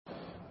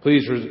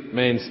Please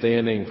remain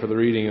standing for the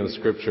reading of the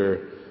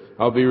Scripture.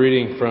 I'll be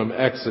reading from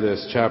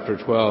Exodus chapter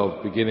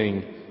 12,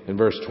 beginning in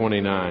verse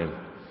 29.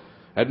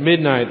 At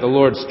midnight the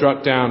Lord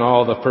struck down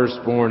all the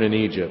firstborn in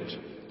Egypt,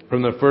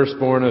 from the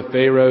firstborn of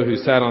Pharaoh who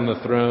sat on the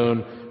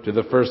throne to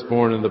the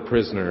firstborn of the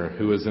prisoner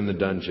who was in the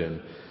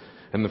dungeon,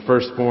 and the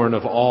firstborn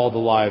of all the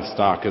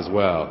livestock as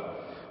well.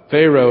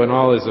 Pharaoh and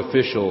all his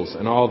officials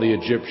and all the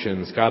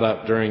Egyptians got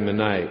up during the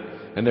night,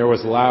 and there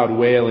was loud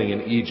wailing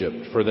in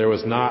Egypt, for there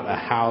was not a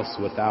house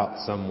without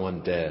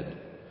someone dead.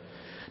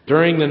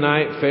 During the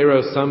night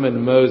Pharaoh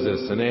summoned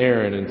Moses and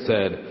Aaron and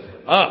said,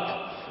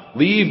 "Up,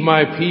 leave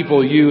my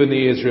people, you and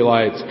the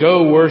Israelites.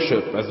 Go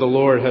worship as the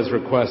Lord has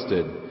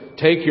requested.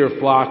 Take your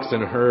flocks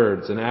and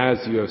herds, and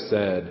as you have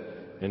said,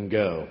 and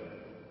go.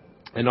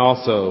 And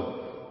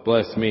also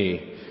bless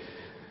me."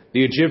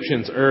 The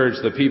Egyptians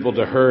urged the people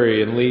to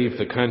hurry and leave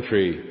the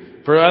country,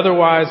 "For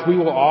otherwise we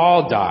will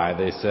all die,"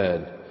 they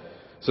said.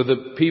 So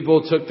the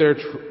people took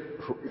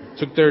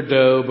their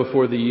dough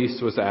before the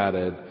yeast was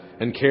added,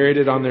 and carried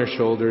it on their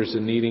shoulders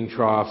in kneading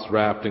troughs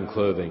wrapped in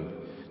clothing.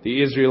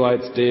 The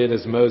Israelites did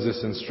as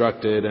Moses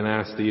instructed and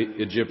asked the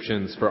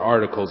Egyptians for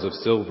articles of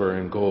silver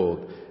and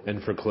gold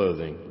and for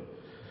clothing.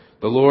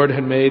 The Lord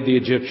had made the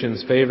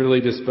Egyptians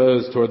favorably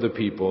disposed toward the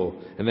people,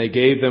 and they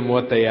gave them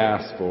what they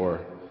asked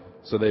for,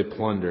 so they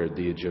plundered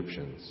the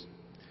Egyptians.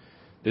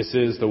 This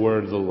is the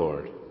word of the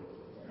Lord.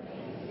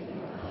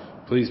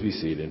 Please be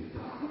seated.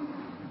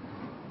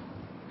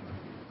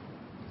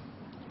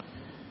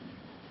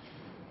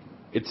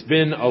 It's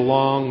been a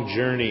long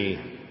journey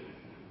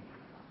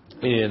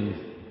in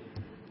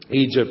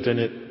Egypt, and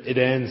it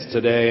ends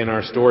today in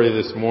our story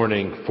this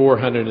morning.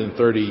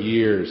 430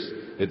 years,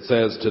 it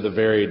says, to the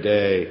very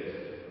day.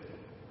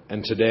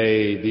 And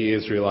today the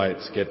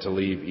Israelites get to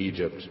leave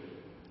Egypt.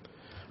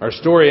 Our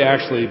story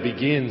actually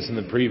begins in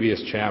the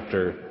previous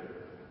chapter,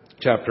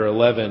 chapter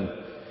 11,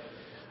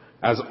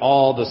 as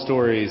all the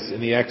stories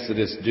in the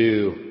Exodus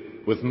do,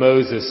 with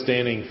Moses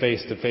standing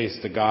face to face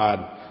to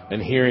God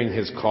and hearing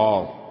his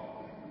call.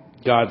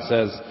 God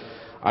says,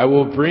 "I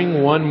will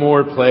bring one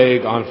more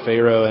plague on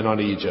Pharaoh and on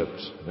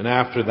Egypt, and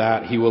after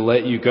that he will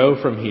let you go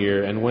from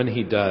here, and when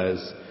he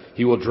does,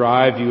 he will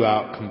drive you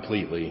out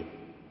completely.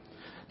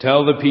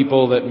 Tell the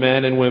people that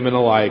men and women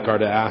alike are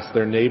to ask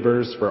their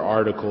neighbors for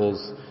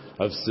articles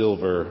of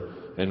silver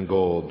and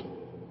gold."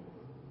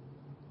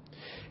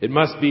 It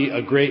must be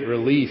a great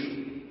relief,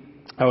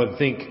 I would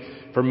think,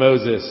 for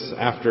Moses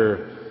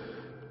after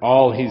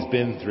all he's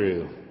been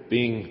through,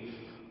 being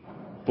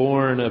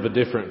born of a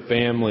different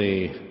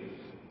family,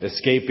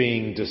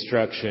 escaping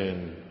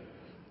destruction,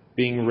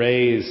 being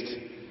raised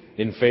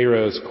in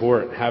Pharaoh's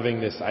court,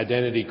 having this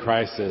identity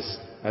crisis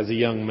as a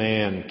young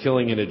man,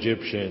 killing an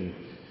Egyptian,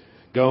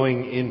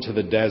 going into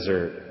the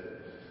desert,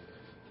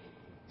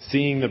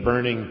 seeing the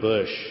burning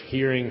bush,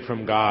 hearing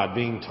from God,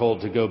 being told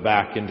to go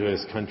back into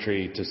his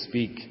country to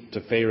speak to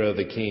Pharaoh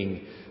the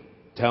king,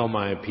 "Tell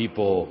my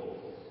people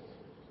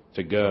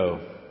to go."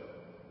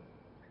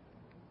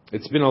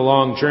 It's been a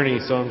long journey,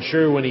 so I'm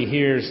sure when he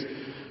hears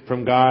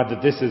from God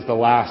that this is the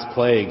last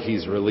plague,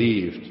 he's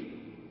relieved.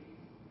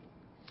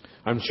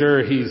 I'm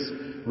sure he's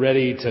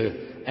ready to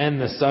end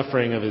the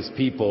suffering of his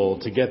people,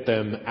 to get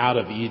them out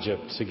of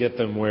Egypt, to get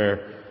them where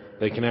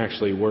they can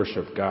actually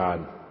worship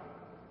God.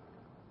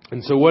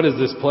 And so what does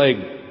this plague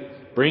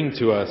bring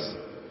to us?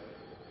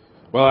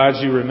 Well,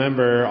 as you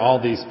remember, all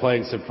these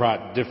plagues have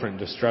brought different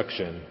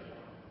destruction.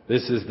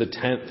 This is the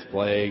 10th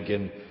plague,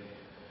 and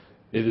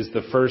it is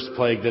the first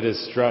plague that has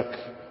struck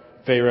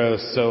Pharaoh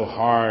so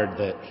hard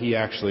that he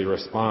actually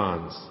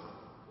responds.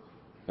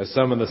 As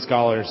some of the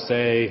scholars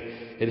say,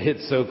 it hit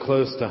so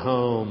close to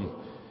home,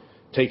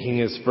 taking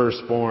his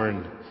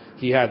firstborn.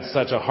 He had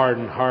such a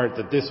hardened heart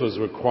that this was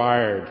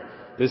required.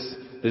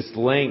 This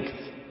length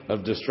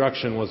of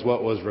destruction was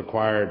what was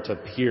required to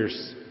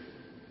pierce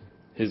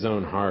his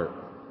own heart.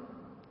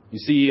 You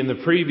see, in the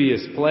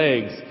previous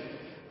plagues,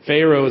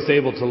 Pharaoh was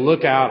able to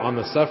look out on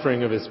the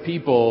suffering of his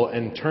people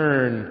and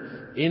turn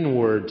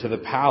inward to the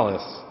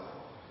palace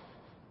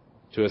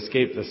to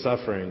escape the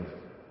suffering.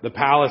 The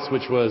palace,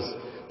 which was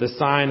the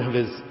sign of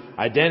his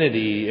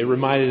identity, it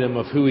reminded him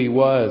of who he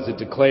was. It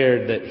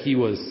declared that he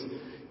was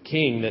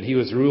king, that he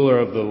was ruler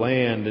of the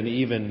land, and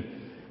even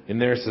in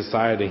their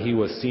society he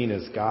was seen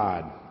as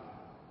God.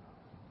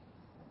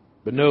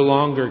 But no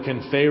longer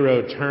can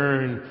Pharaoh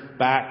turn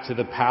back to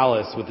the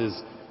palace with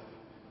his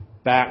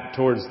back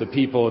towards the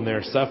people and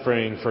their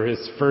suffering, for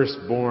his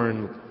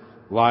firstborn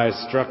lies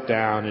struck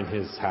down in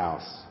his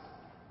house.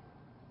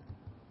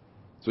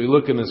 So we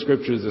look in the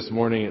scriptures this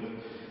morning,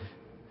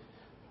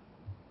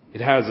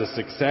 it has a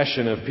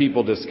succession of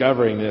people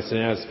discovering this, and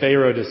as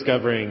Pharaoh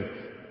discovering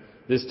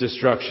this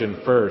destruction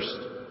first,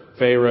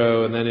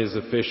 Pharaoh and then his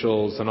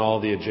officials and all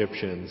the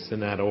Egyptians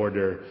in that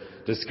order,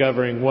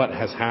 discovering what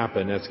has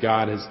happened as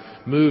God has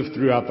moved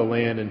throughout the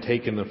land and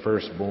taken the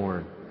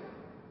firstborn.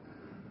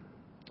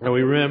 And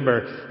we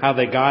remember how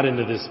they got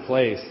into this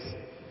place.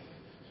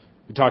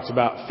 We talked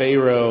about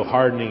Pharaoh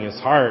hardening his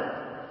heart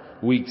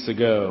weeks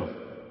ago.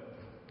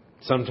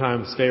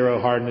 Sometimes Pharaoh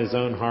hardened his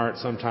own heart,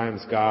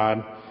 sometimes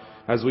God.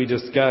 As we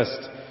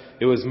discussed,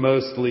 it was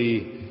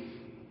mostly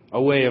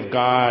a way of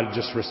God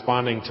just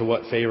responding to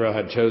what Pharaoh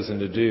had chosen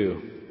to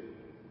do.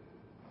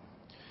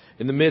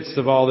 In the midst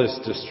of all this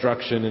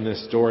destruction in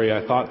this story,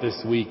 I thought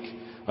this week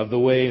of the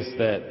ways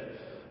that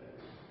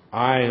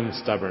I am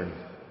stubborn,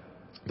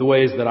 the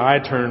ways that I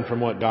turn from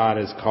what God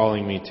is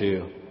calling me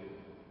to.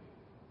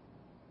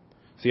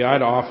 See,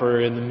 I'd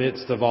offer in the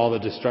midst of all the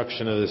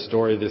destruction of this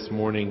story this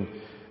morning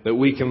that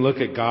we can look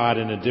at God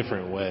in a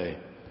different way.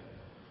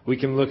 We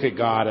can look at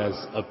God as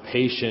a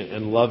patient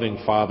and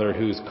loving Father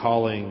who's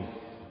calling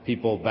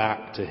people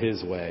back to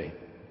His way.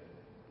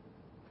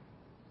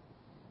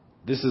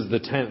 This is the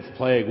 10th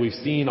plague. We've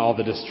seen all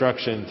the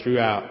destruction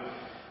throughout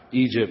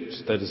Egypt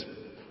that has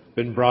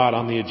been brought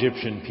on the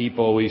Egyptian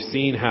people. We've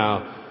seen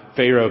how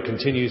Pharaoh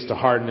continues to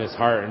harden his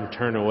heart and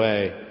turn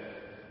away.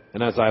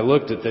 And as I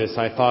looked at this,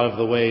 I thought of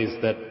the ways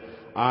that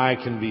I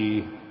can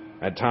be,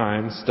 at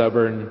times,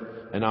 stubborn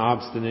and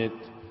obstinate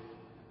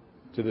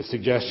to the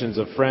suggestions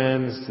of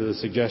friends, to the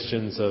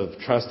suggestions of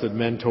trusted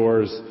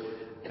mentors,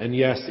 and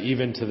yes,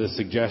 even to the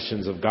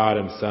suggestions of God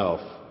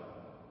Himself.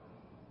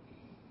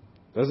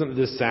 Doesn't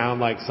this sound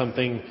like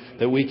something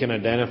that we can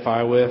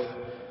identify with?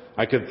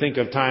 I could think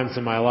of times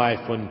in my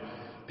life when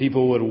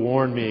people would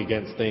warn me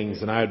against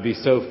things and I would be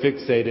so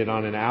fixated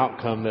on an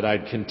outcome that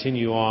I'd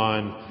continue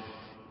on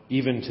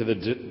even to the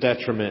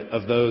detriment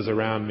of those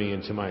around me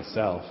and to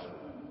myself.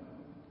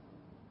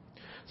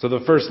 So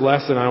the first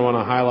lesson I want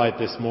to highlight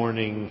this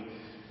morning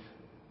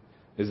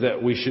is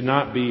that we should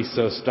not be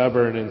so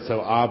stubborn and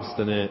so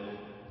obstinate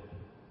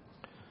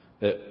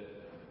that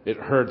it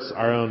hurts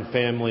our own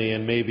family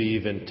and maybe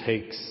even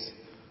takes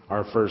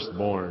our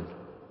firstborn.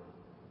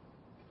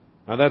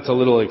 Now that's a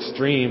little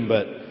extreme,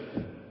 but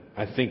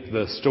I think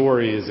the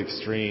story is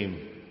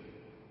extreme.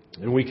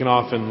 And we can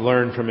often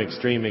learn from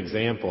extreme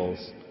examples.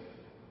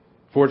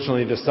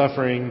 Fortunately, the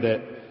suffering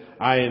that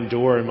I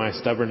endure in my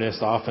stubbornness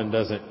often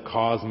doesn't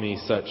cause me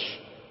such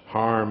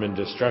harm and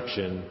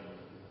destruction.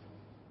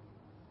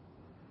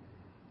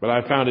 But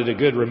I found it a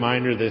good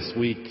reminder this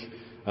week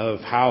of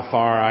how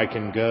far I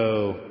can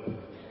go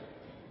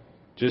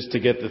just to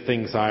get the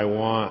things I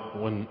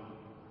want when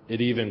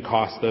it even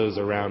costs those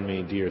around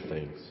me dear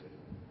things.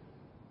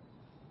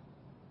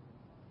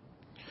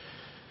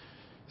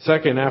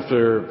 Second,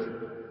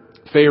 after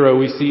Pharaoh,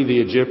 we see the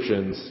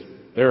Egyptians.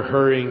 They're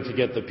hurrying to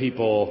get the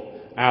people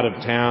out of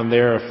town.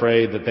 They're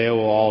afraid that they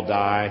will all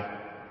die.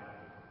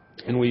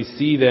 And we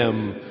see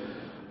them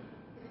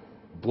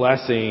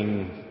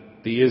blessing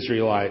the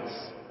Israelites.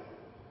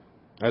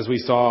 As we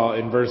saw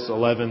in verse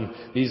 11,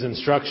 these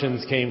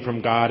instructions came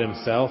from God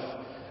Himself,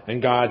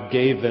 and God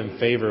gave them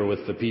favor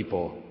with the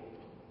people.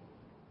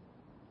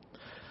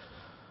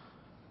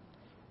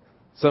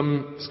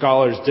 Some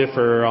scholars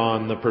differ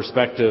on the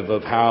perspective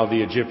of how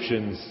the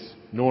Egyptians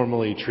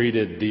normally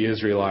treated the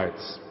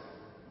Israelites.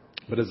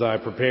 But as I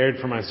prepared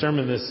for my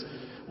sermon this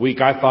week,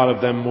 I thought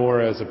of them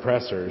more as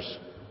oppressors.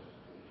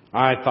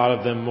 I thought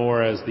of them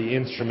more as the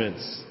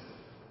instruments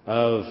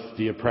of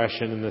the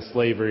oppression and the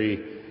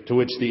slavery to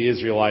which the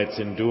Israelites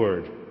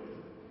endured.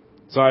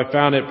 So I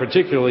found it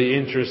particularly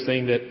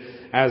interesting that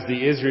as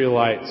the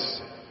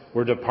Israelites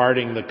were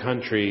departing the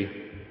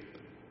country,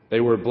 they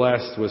were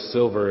blessed with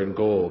silver and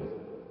gold.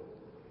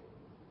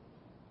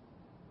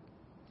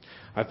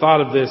 I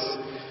thought of this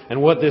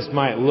and what this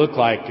might look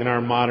like in our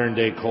modern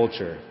day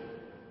culture.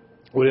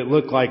 Would it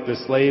look like the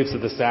slaves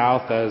of the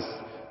South as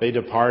they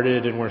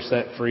departed and were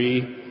set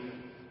free,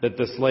 that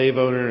the slave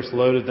owners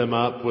loaded them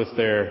up with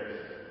their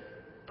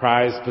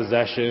prized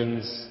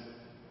possessions,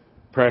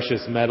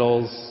 precious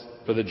metals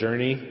for the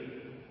journey?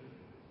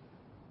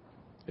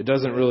 It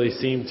doesn't really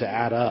seem to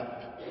add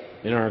up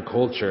in our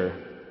culture.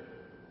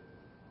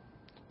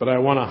 But I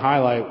want to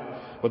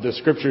highlight what the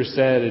scripture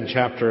said in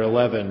chapter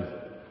 11,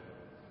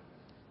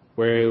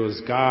 where it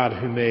was God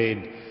who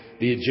made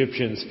the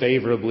Egyptians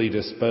favorably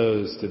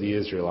disposed to the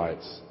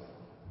Israelites.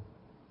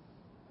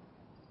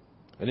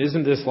 And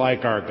isn't this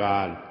like our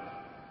God,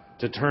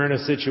 to turn a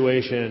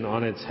situation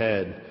on its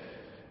head?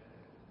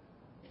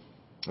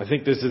 I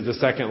think this is the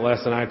second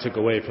lesson I took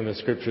away from the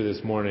scripture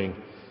this morning,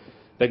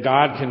 that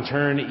God can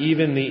turn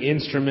even the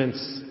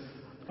instruments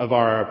of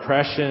our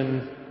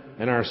oppression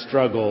and our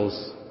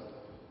struggles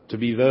to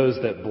be those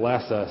that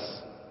bless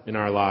us in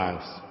our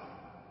lives.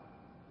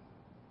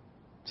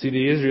 See,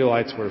 the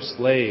Israelites were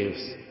slaves.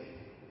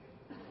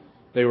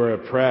 They were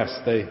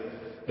oppressed.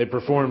 They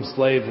performed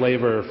slave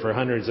labor for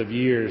hundreds of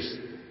years.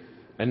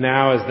 And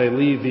now as they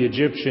leave, the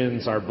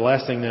Egyptians are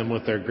blessing them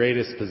with their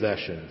greatest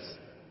possessions.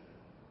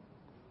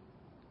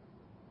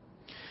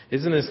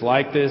 Isn't this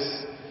like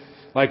this?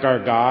 Like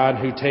our God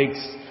who takes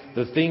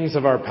the things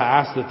of our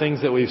past, the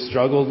things that we've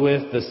struggled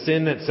with, the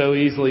sin that so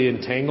easily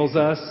entangles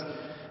us,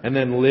 and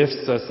then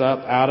lifts us up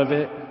out of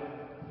it?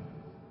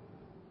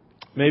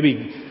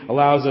 Maybe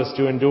allows us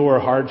to endure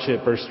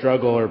hardship or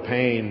struggle or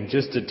pain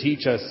just to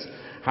teach us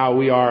how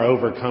we are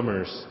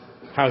overcomers,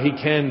 how He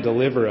can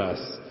deliver us,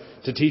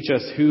 to teach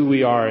us who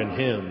we are in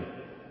Him.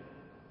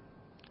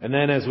 And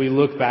then as we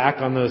look back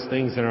on those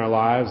things in our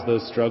lives,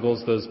 those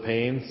struggles, those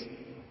pains,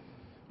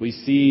 we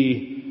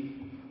see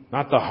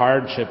not the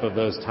hardship of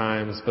those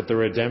times, but the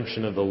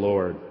redemption of the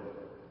Lord.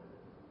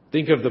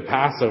 Think of the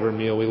Passover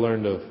meal we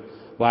learned of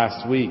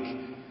last week.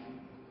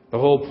 The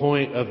whole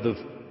point of the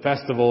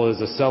festival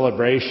is a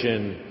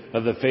celebration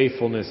of the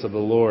faithfulness of the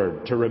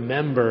Lord, to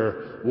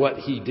remember what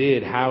He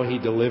did, how He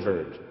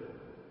delivered.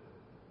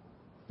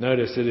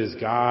 Notice it is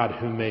God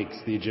who makes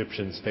the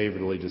Egyptians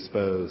favorably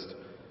disposed.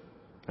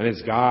 And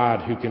it's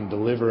God who can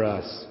deliver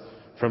us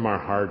from our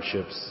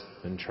hardships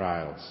and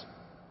trials.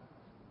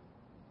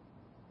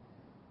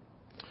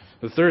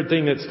 The third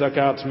thing that stuck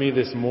out to me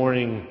this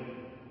morning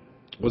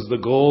was the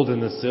gold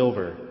and the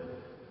silver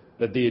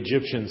that the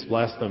Egyptians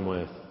blessed them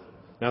with.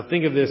 Now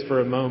think of this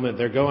for a moment.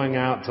 They're going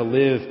out to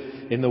live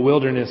in the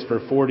wilderness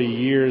for 40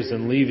 years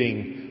and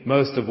leaving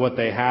most of what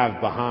they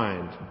have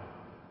behind.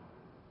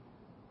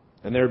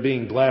 And they're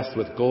being blessed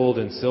with gold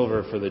and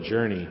silver for the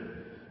journey.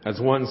 As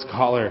one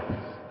scholar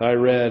that I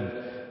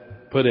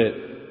read put it,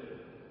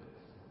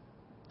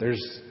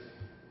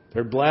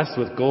 they're blessed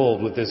with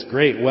gold, with this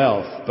great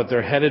wealth, but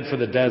they're headed for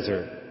the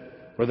desert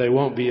where they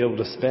won't be able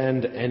to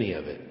spend any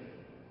of it.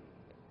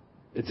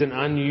 It's an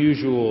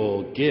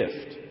unusual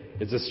gift.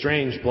 It's a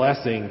strange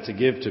blessing to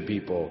give to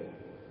people.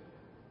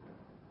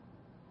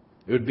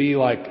 It would be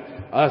like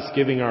us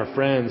giving our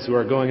friends who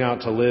are going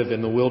out to live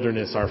in the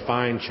wilderness our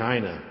fine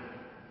china.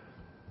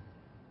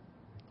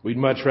 We'd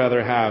much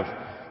rather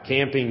have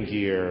camping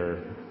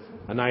gear,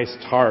 a nice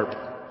tarp,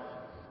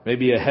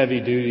 maybe a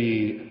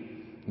heavy-duty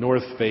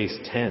North Face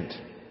tent.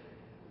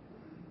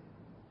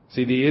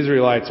 See, the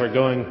Israelites are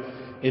going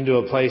into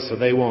a place where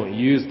they won't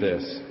use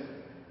this.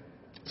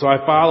 So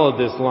I followed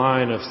this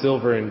line of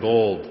silver and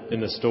gold in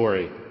the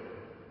story.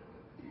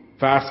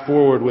 Fast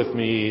forward with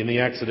me in the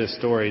Exodus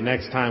story.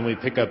 Next time we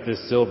pick up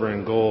this silver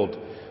and gold,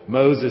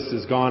 Moses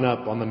has gone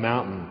up on the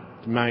mountain,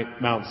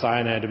 Mount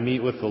Sinai, to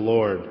meet with the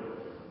Lord.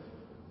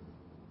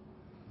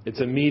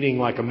 It's a meeting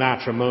like a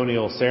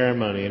matrimonial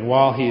ceremony. And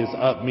while he is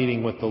up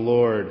meeting with the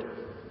Lord,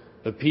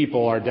 the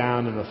people are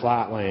down in the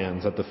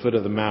flatlands at the foot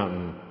of the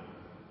mountain.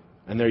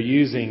 And they're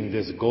using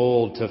this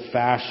gold to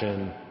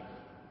fashion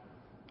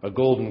a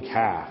golden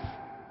calf,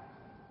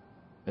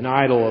 an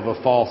idol of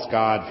a false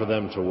god for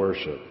them to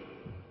worship.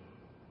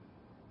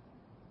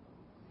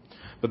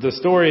 But the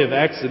story of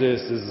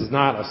Exodus is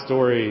not a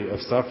story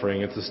of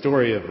suffering. It's a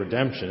story of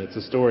redemption. It's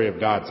a story of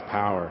God's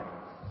power.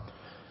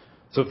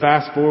 So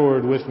fast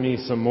forward with me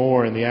some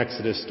more in the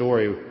Exodus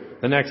story.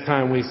 The next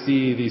time we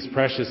see these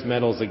precious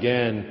metals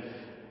again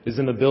is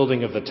in the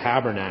building of the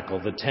tabernacle,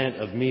 the tent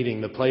of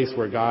meeting, the place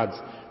where God's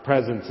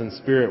presence and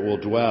Spirit will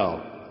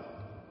dwell.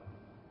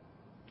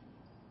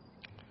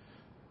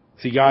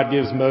 See, God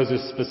gives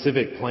Moses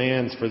specific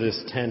plans for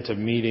this tent of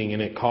meeting,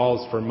 and it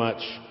calls for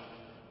much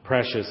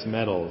precious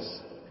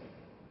metals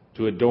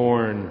to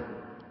adorn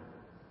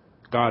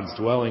God's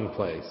dwelling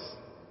place.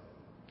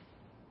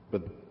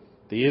 But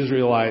the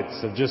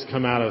Israelites have just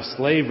come out of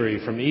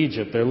slavery from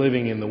Egypt. They're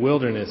living in the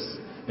wilderness,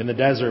 in the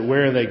desert.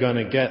 Where are they going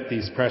to get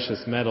these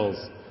precious metals?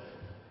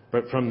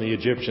 But from the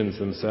Egyptians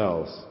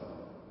themselves.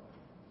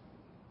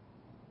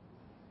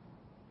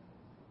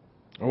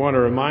 I want to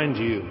remind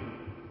you,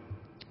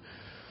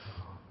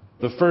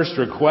 the first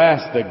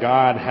request that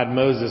God had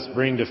Moses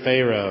bring to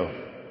Pharaoh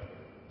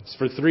is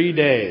for 3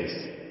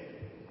 days.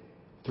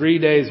 3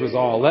 days was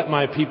all. Let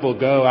my people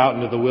go out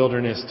into the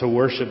wilderness to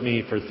worship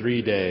me for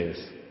 3 days.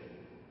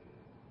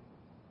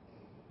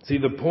 See,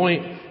 the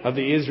point of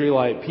the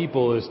Israelite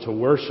people is to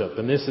worship,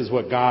 and this is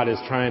what God is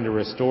trying to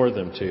restore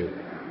them to.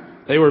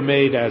 They were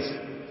made as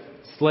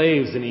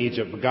slaves in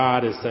Egypt, but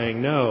God is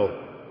saying, no,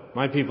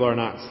 my people are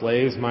not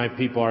slaves. My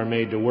people are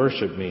made to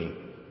worship me.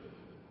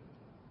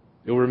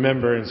 You'll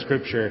remember in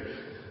Scripture,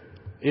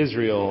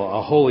 Israel,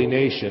 a holy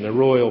nation, a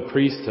royal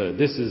priesthood.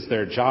 This is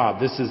their job.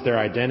 This is their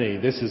identity.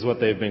 This is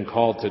what they've been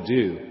called to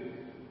do.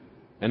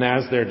 And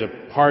as they're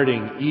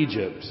departing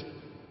Egypt,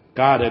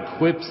 God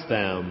equips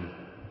them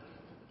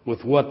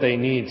with what they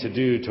need to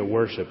do to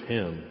worship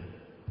Him.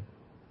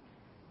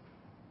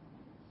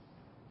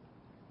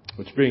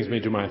 Which brings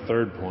me to my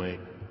third point.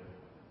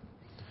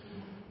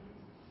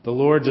 The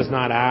Lord does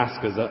not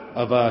ask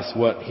of us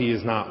what He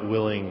is not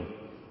willing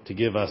to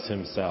give us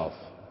Himself.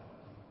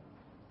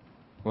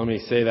 Let me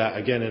say that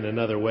again in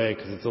another way,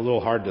 because it's a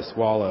little hard to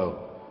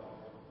swallow.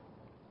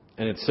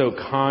 And it's so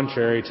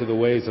contrary to the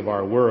ways of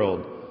our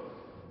world.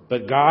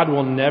 But God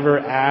will never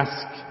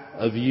ask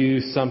of you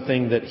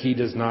something that He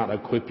does not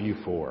equip you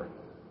for.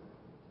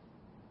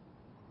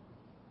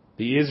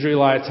 The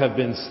Israelites have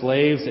been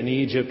slaves in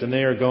Egypt, and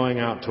they are going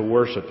out to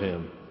worship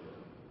Him.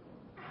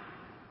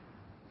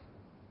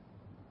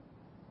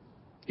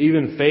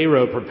 Even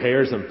Pharaoh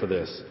prepares them for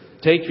this.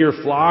 Take your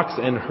flocks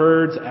and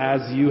herds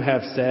as you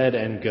have said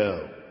and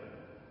go.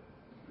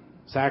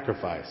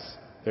 Sacrifice.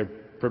 They're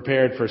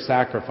prepared for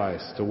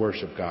sacrifice to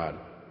worship God.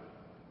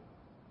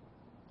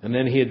 And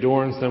then He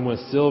adorns them with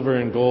silver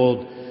and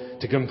gold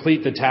to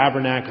complete the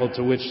tabernacle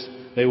to which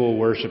they will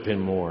worship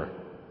Him more.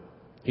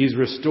 He's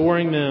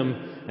restoring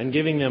them and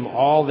giving them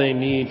all they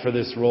need for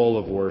this role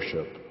of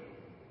worship.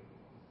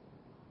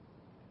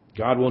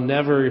 God will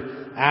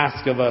never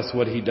ask of us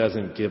what He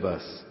doesn't give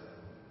us.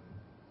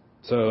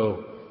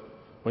 So,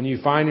 when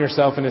you find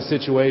yourself in a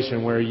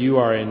situation where you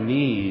are in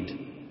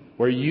need,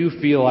 where you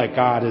feel like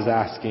God is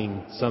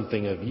asking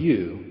something of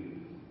you,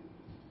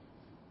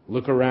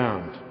 look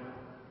around.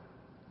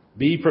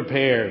 Be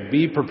prepared.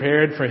 Be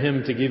prepared for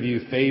Him to give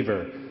you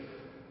favor,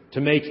 to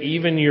make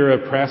even your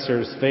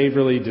oppressors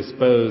favorably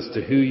disposed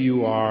to who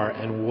you are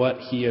and what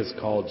He has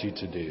called you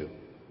to do.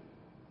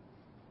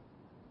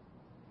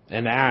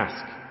 And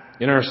ask.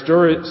 In our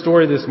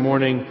story this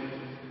morning,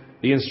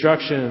 the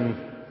instruction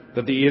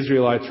that the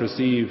Israelites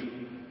receive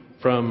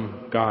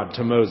from God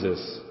to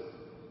Moses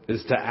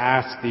is to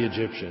ask the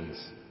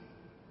Egyptians.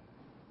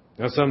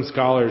 Now, some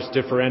scholars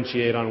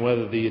differentiate on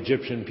whether the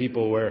Egyptian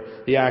people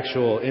were the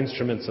actual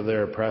instruments of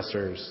their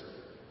oppressors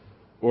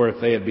or if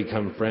they had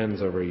become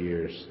friends over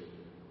years.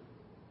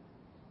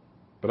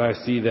 But I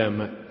see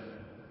them,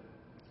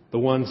 the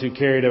ones who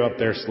carried out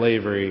their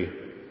slavery,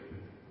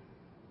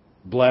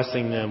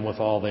 blessing them with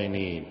all they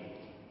need.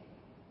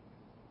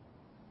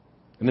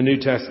 In the New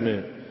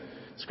Testament,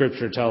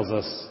 Scripture tells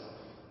us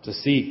to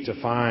seek, to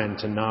find,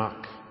 to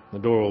knock. The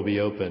door will be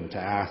open, to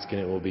ask,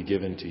 and it will be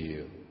given to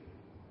you.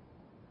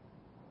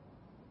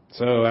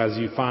 So as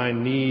you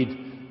find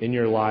need in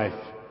your life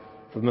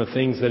from the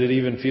things that it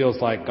even feels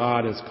like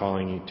God is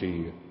calling you to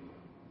you,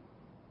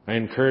 I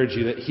encourage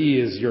you that He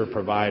is your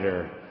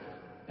provider.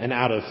 And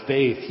out of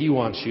faith, He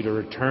wants you to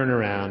return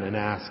around and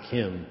ask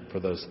Him for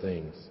those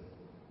things.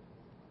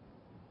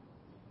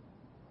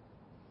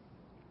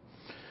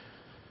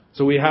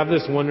 So we have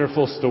this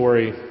wonderful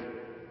story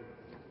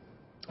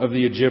of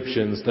the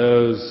Egyptians,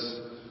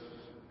 those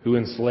who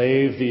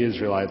enslaved the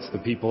Israelites, the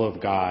people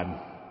of God,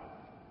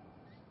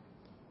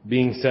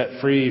 being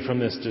set free from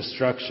this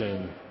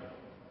destruction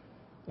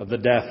of the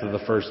death of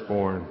the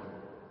firstborn.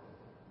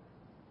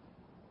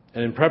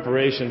 And in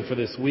preparation for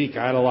this week,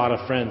 I had a lot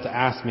of friends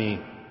ask me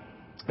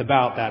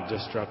about that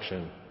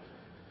destruction.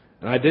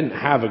 And I didn't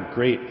have a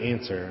great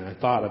answer, and I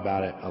thought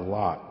about it a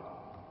lot.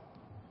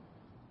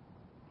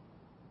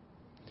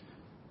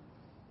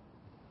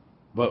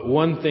 But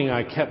one thing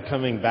I kept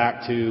coming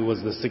back to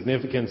was the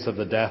significance of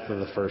the death of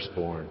the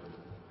firstborn.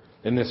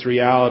 And this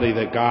reality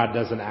that God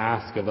doesn't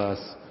ask of us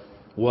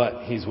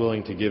what He's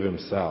willing to give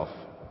Himself.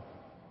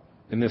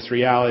 And this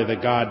reality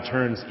that God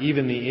turns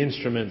even the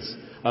instruments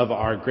of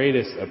our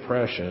greatest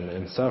oppression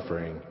and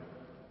suffering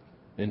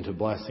into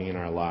blessing in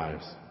our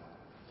lives.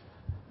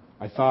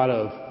 I thought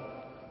of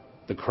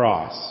the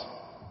cross.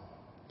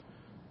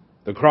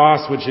 The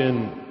cross, which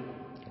in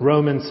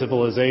Roman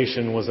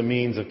civilization was a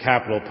means of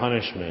capital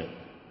punishment,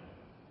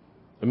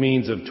 a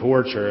means of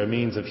torture, a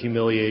means of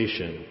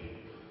humiliation,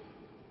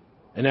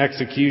 an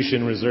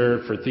execution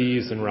reserved for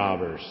thieves and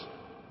robbers.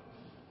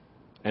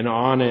 And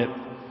on it,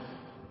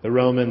 the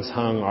Romans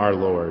hung our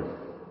Lord.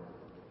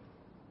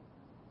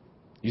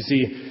 You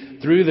see,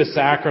 through the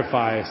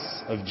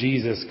sacrifice of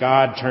Jesus,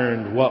 God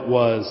turned what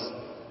was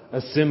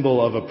a symbol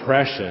of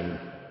oppression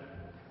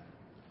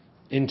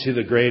into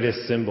the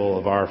greatest symbol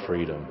of our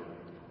freedom.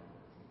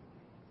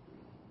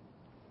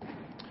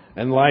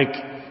 And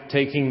like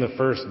taking the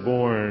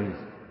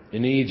firstborn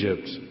in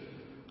Egypt,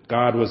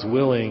 God was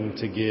willing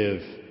to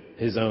give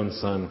His own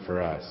Son for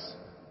us.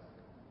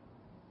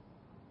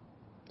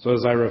 So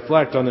as I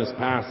reflect on this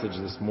passage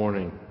this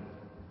morning,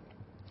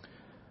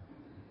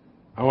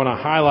 I want to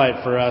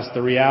highlight for us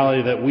the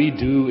reality that we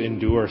do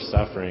endure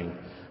suffering,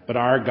 but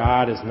our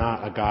God is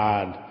not a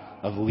God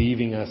of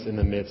leaving us in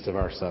the midst of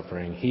our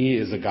suffering. He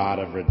is a God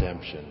of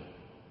redemption.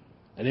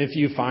 And if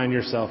you find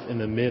yourself in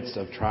the midst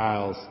of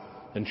trials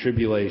and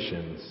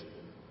tribulations,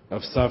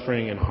 of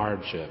suffering and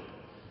hardship,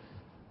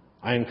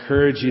 I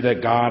encourage you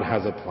that God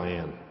has a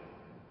plan.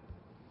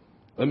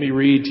 Let me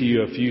read to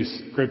you a few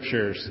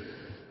scriptures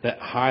that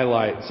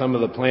highlight some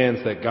of the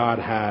plans that God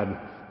had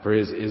for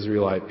His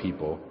Israelite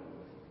people.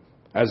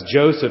 As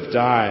Joseph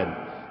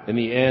died in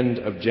the end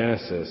of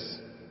Genesis,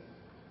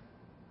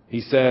 he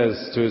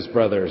says to his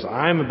brothers,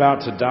 "I am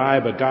about to die,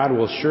 but God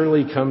will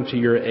surely come to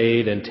your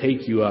aid and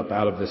take you up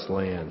out of this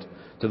land,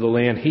 to the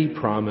land He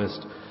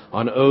promised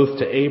on oath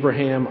to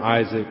Abraham,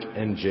 Isaac,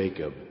 and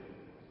Jacob."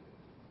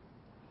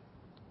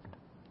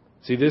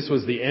 See, this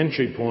was the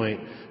entry point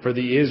for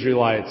the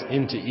Israelites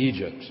into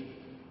Egypt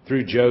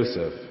through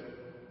Joseph.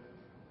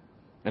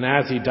 And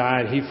as he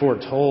died, he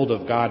foretold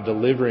of God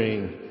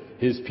delivering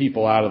His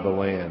people out of the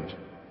land.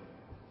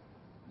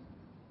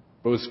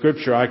 But with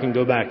Scripture, I can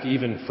go back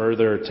even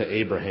further to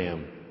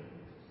Abraham.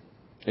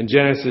 In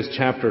Genesis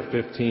chapter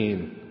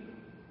 15,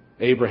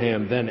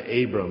 Abraham, then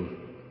Abram,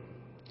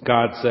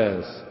 God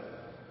says,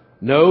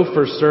 "Know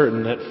for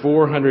certain that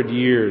 400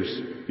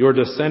 years your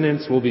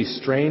descendants will be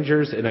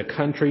strangers in a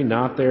country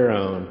not their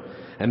own,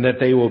 and that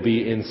they will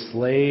be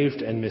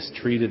enslaved and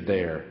mistreated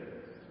there.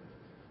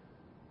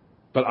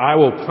 But I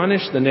will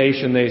punish the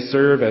nation they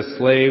serve as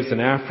slaves, and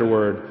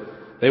afterward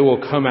they will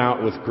come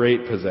out with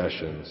great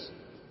possessions.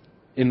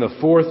 In the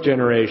 4th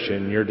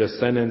generation, your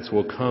descendants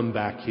will come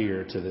back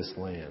here to this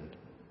land."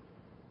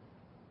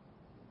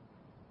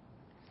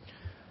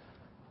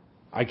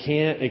 I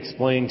can't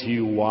explain to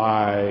you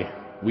why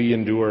we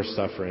endure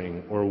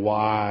suffering or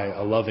why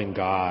a loving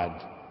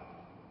God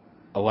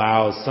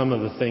allows some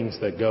of the things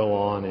that go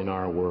on in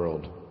our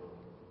world.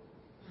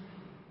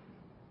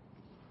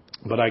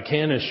 But I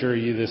can assure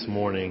you this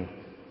morning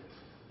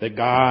that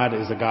God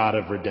is a God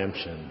of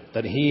redemption,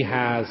 that He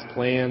has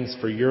plans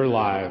for your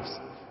lives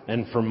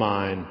and for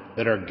mine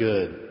that are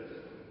good,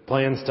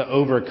 plans to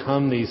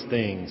overcome these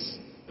things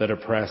that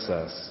oppress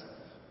us,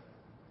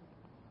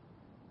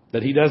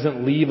 that He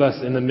doesn't leave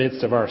us in the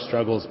midst of our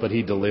struggles, but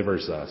He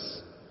delivers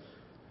us.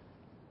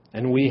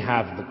 And we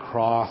have the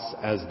cross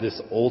as this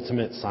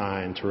ultimate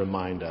sign to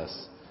remind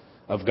us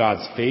of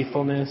God's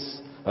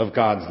faithfulness, of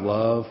God's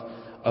love,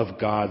 of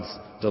God's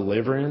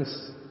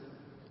deliverance,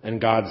 and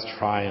God's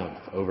triumph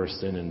over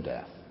sin and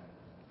death.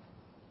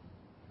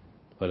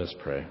 Let us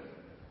pray.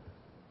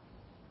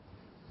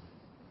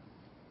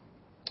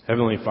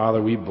 Heavenly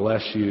Father, we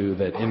bless you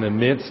that in the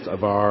midst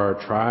of our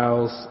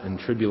trials and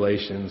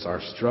tribulations,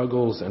 our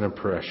struggles and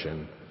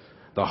oppression,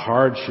 the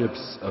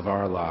hardships of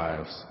our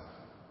lives,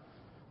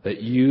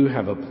 that you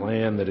have a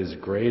plan that is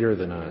greater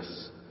than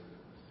us,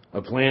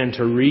 a plan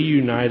to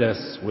reunite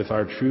us with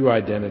our true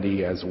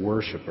identity as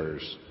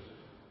worshipers,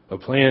 a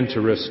plan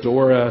to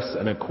restore us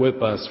and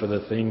equip us for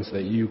the things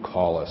that you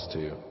call us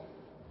to.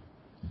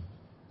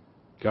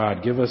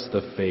 God, give us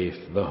the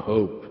faith, the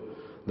hope,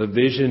 the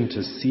vision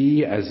to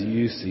see as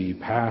you see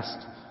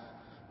past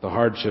the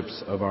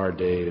hardships of our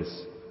days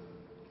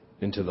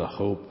into the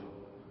hope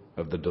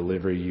of the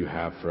delivery you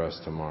have for us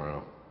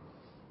tomorrow.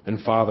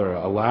 And Father,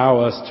 allow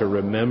us to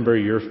remember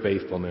your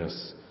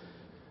faithfulness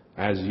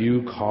as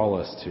you call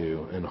us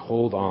to, and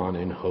hold on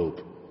in hope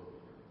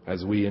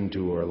as we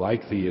endure,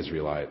 like the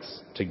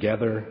Israelites,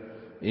 together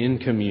in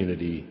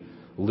community,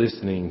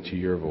 listening to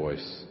your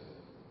voice.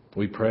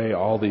 We pray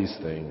all these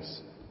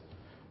things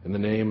in the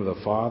name of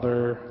the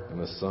Father, and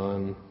the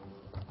Son,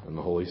 and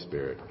the Holy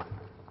Spirit.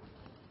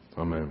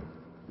 Amen.